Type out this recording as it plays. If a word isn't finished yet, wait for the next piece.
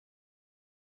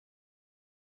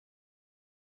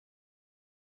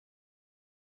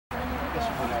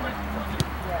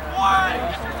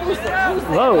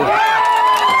go.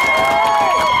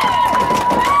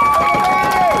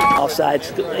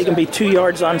 Offsides. They can be 2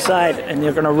 yards onside, and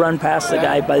they're going to run past the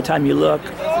guy by the time you look.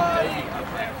 Take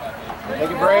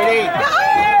it, Brady. Go!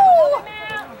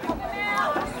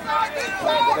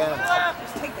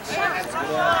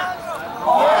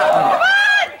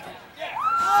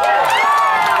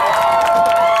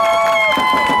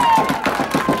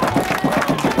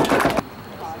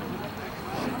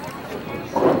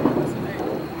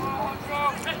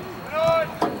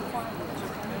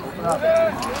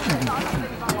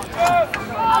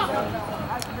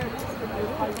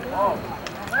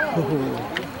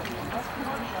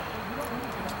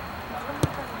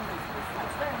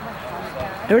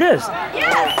 There it is.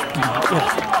 Yes.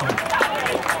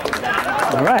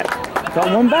 All right.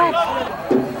 Got one back.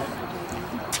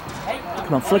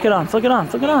 Come on, flick it on, flick it on,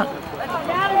 flick it on.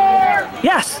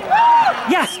 Yes.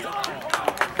 Yes.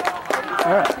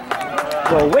 All right.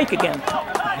 Go awake again.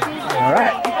 All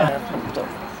right. So,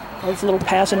 it's a little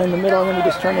passing in the middle, and then we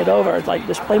just turn it over. It's like,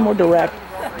 just play more direct.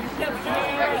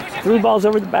 3 balls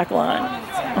over the back line.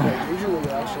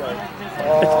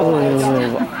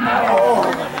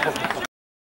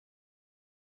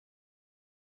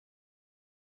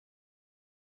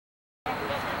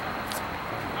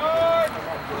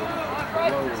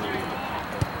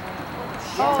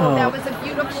 Oh, that was a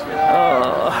beautiful.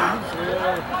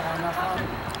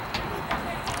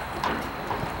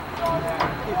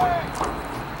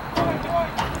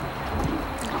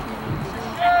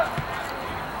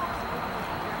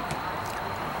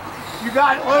 You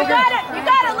got it, Logan. You got it. You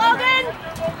got it, Logan.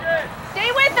 Stay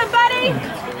with him, buddy.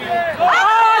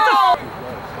 Oh!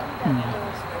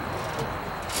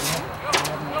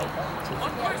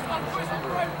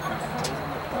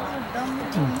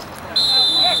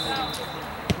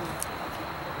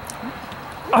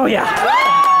 Oh, yeah.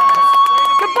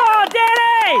 Good ball,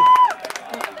 Danny!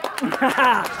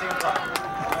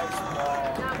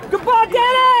 Good ball,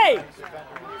 Danny!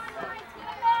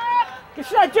 Good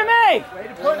shot, Jimmy!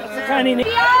 Tiny knee.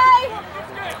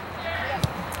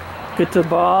 Get the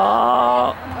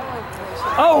ball.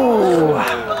 Oh!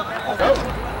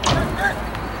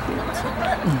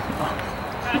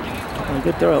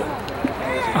 Good throw.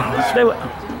 Oh, stay with.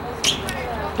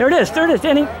 There it is,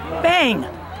 Danny. Bang!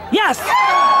 Yes!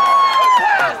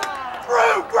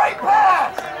 Drew, great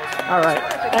pass! All right,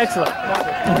 excellent.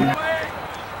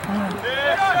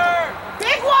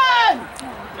 Big one!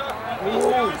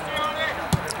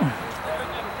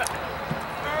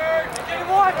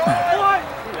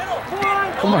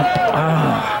 Come on.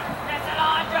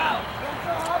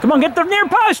 Come on, get the near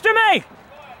post to me!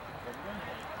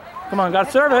 Come on,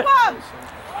 gotta serve it.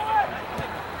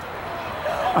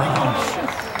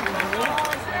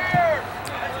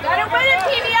 Gotta win it,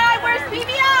 PVI. Where's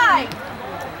PVI?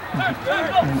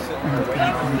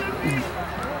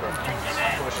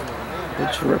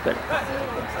 Good terrific.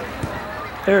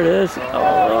 There it is.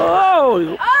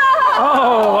 Oh!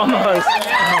 Oh, almost.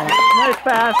 Oh, nice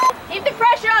pass. Keep the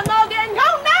pressure on Logan. Go,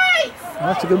 nice!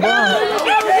 That's a good ball.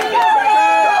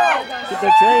 Good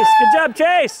there, Chase. Good job,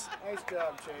 Chase. Nice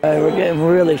job, Chase. We're getting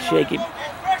really shaky.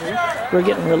 We're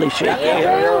getting really shaky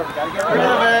here.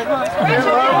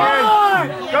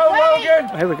 Go, Logan!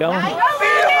 Here we go.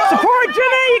 Support,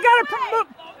 Jimmy! You gotta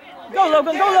go,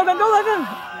 Logan! Go, Logan! Go, Logan!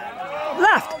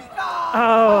 Left!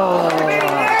 Oh!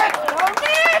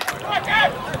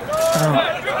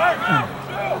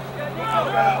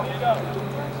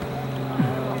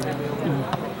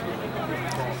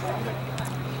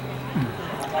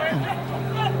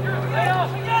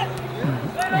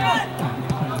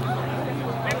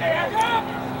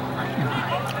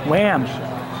 Wham! Good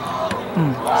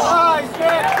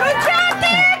job,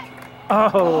 Nick!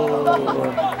 Oh!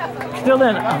 Still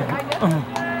in.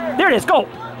 There it is. Go!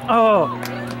 Oh!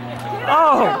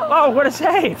 Oh! Oh! What a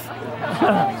save!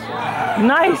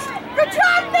 Nice. Good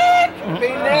job, Nick!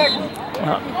 Beat Nick.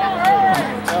 Yeah.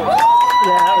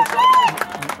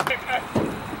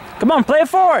 Come on, play it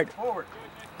forward.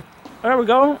 There we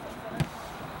go.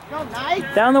 Go, nice.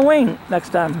 Down the wing next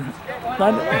time.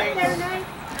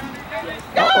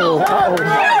 Uh-oh. Uh-oh.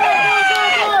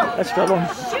 That's trouble.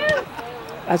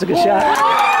 That's a good shot.